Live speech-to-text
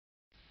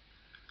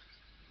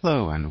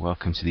Hello and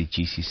welcome to the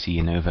GCC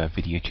Innova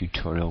video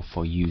tutorial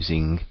for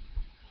using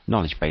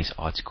knowledge base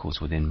articles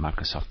within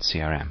Microsoft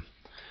CRM.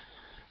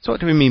 So what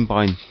do we mean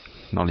by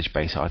knowledge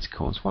base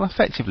articles? Well,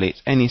 effectively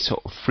it's any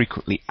sort of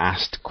frequently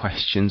asked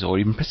questions or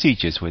even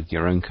procedures with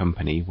your own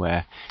company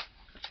where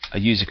a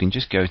user can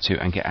just go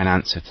to and get an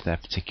answer to their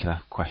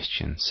particular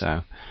question.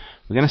 So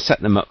we're going to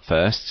set them up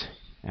first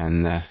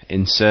and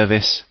in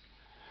service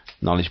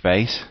knowledge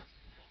base,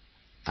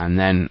 and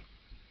then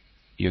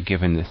you're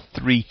given the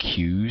 3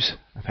 queues.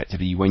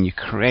 Effectively, when you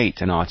create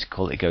an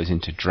article, it goes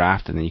into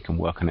draft, and then you can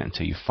work on it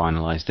until you've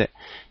finalized it.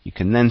 You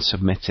can then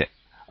submit it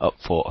up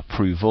for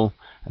approval,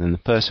 and then the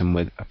person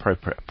with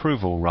appropriate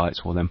approval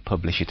rights will then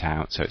publish it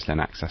out, so it's then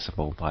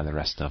accessible by the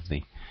rest of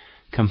the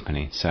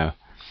company. So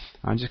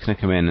I'm just going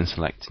to come in and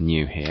select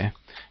new here.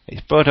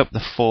 It's brought up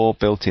the 4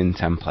 built-in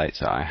templates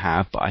that I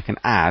have, but I can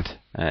add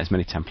as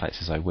many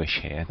templates as I wish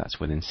here. That's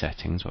within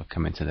settings. We'll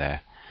come into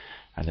there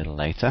a little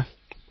later.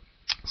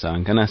 So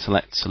I'm going to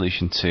select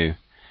solution to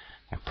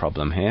a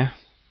problem here,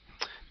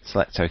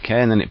 select OK,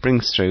 and then it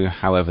brings through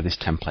however this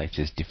template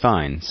is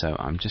defined. So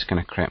I'm just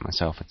going to create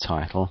myself a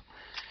title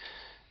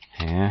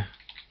here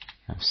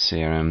of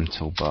CRM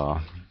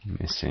toolbar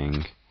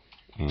missing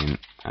in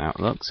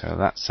Outlook. So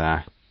that's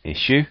our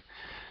issue.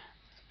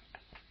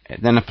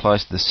 It then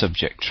applies to the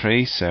subject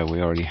tree, so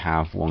we already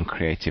have one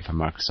created for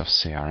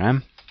Microsoft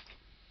CRM.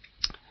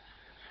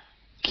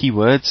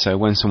 Keywords, so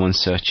when someone's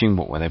searching,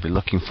 what will they be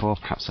looking for?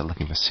 Perhaps they're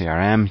looking for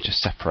CRM,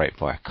 just separate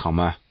by a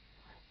comma,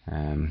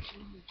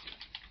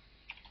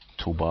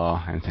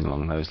 toolbar, anything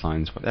along those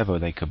lines, whatever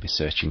they could be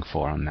searching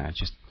for on there,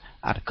 just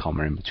add a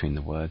comma in between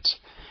the words,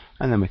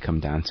 and then we come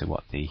down to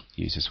what the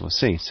users will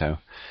see. So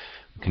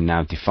we can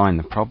now define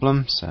the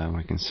problem, so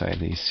we can say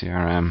the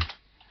CRM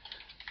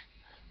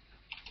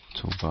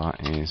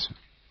toolbar is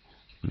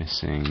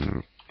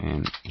missing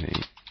in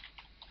the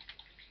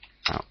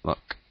Outlook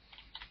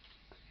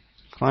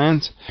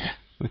client.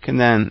 We can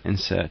then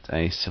insert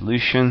a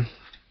solution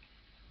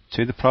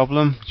to the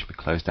problem, which will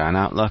close down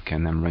Outlook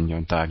and then run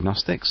your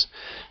diagnostics,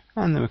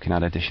 and then we can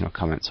add additional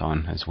comments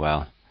on as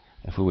well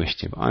if we wish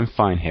to, but I'm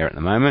fine here at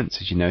the moment.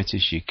 As you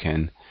notice, you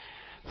can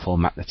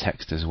format the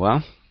text as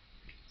well,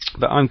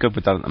 but I'm good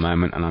with that at the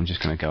moment, and I'm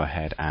just going to go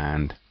ahead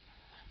and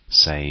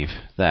save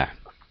there.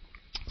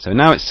 So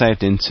now it's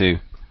saved into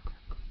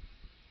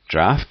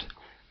draft,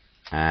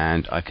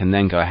 and I can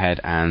then go ahead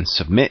and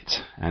submit,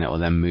 and it will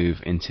then move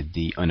into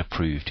the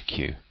unapproved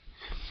queue.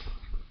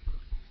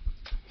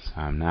 So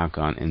I'm now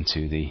gone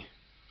into the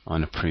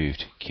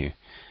unapproved queue.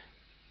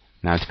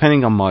 Now,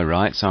 depending on my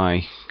rights,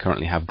 I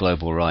currently have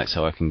global rights,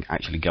 so I can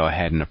actually go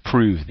ahead and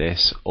approve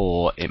this,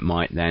 or it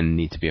might then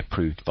need to be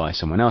approved by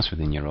someone else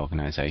within your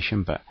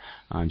organization, but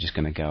I'm just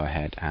going to go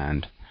ahead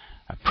and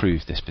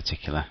approve this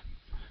particular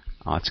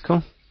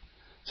article.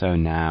 So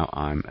now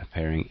I'm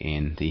appearing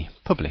in the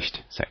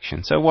published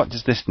section. So what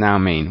does this now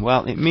mean?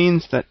 Well, it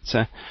means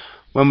that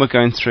when we're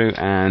going through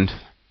and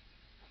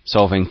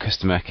solving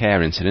customer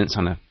care incidents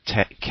on a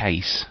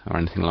case or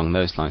anything along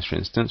those lines, for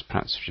instance,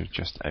 perhaps we should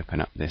just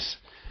open up this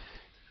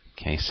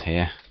case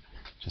here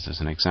just as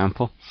an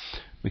example,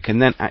 we can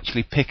then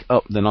actually pick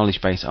up the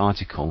knowledge base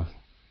article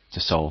to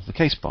solve the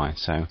case by.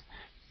 So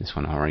this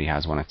one already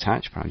has one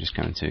attached, but I'm just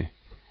going to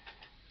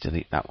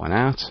delete that one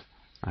out.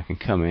 I can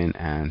come in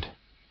and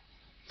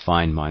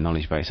find my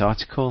knowledge base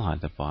article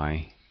either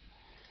by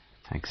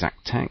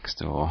exact text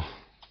or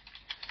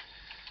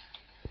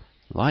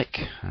like.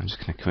 I'm just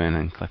going to come in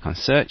and click on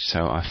search.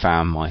 So I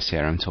found my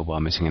CRM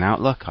toolbar missing in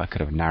Outlook. I could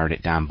have narrowed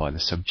it down by the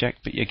subject,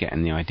 but you're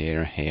getting the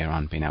idea here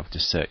on being able to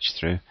search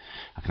through.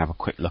 I can have a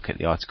quick look at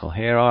the article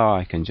here, or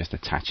I can just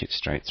attach it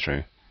straight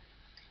through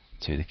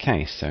to the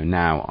case. So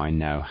now I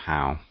know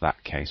how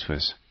that case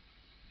was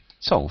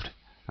solved,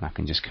 and I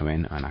can just come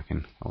in and I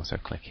can also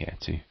click here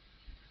to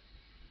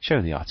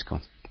show the article.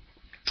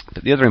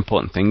 But the other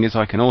important thing is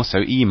I can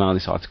also email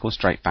this article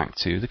straight back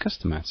to the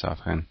customer. So I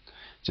can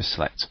just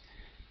select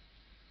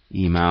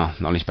email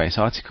knowledge base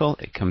article,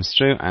 it comes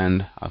through,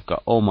 and I've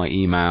got all my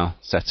email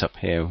set up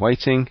here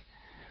waiting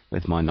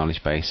with my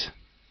knowledge base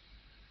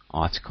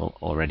article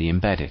already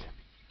embedded.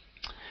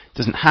 It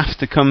doesn't have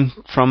to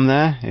come from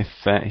there. If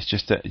it's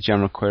just a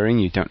general querying,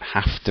 you don't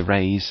have to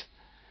raise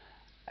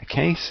a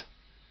case.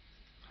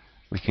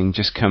 We can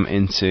just come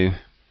into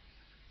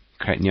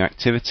create new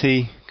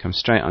activity, come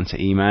straight onto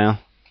email,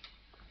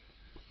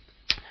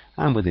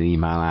 and within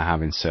email I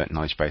have insert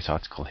knowledge base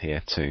article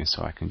here too,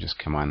 so I can just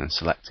come on and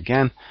select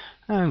again,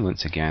 and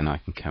once again I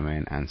can come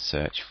in and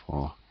search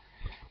for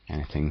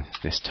anything,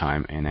 this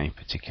time in a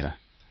particular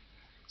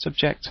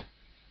subject.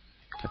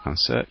 Click on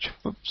search.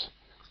 Oops,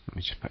 let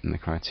me just put in the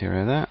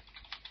criteria there.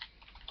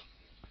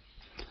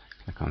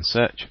 Click on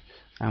search,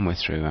 and we're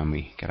through, and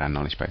we get our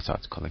knowledge base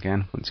article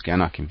again. Once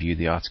again I can view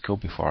the article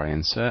before I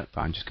insert,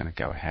 but I'm just going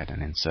to go ahead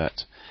and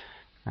insert,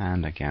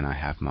 and again I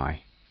have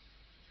my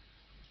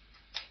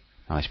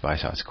knowledge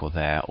base article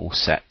there all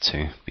set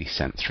to be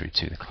sent through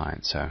to the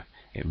client. So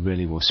it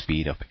really will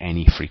speed up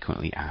any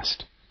frequently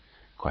asked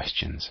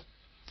questions.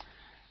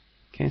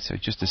 Okay, so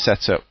just to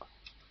set up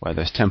where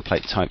those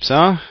template types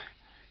are,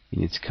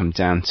 you need to come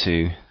down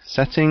to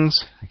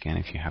settings, again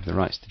if you have the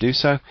rights to do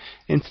so,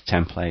 into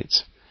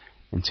templates,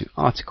 into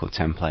article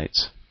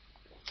templates,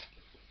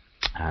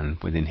 and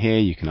within here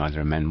you can either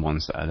amend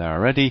ones that are there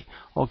already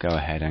or go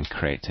ahead and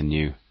create a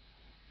new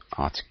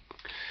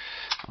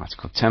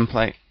article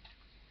template.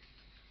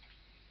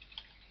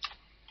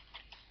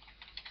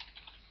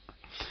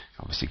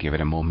 Obviously give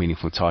it a more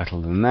meaningful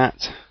title than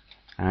that,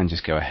 and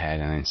just go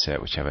ahead and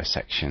insert whichever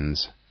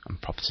sections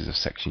and properties of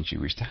sections you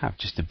wish to have,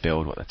 just to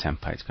build what the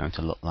template is going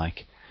to look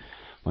like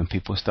when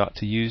people start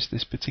to use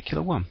this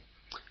particular one.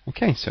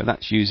 Okay, so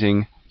that's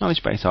using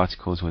knowledge base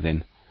articles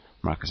within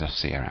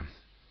Microsoft CRM.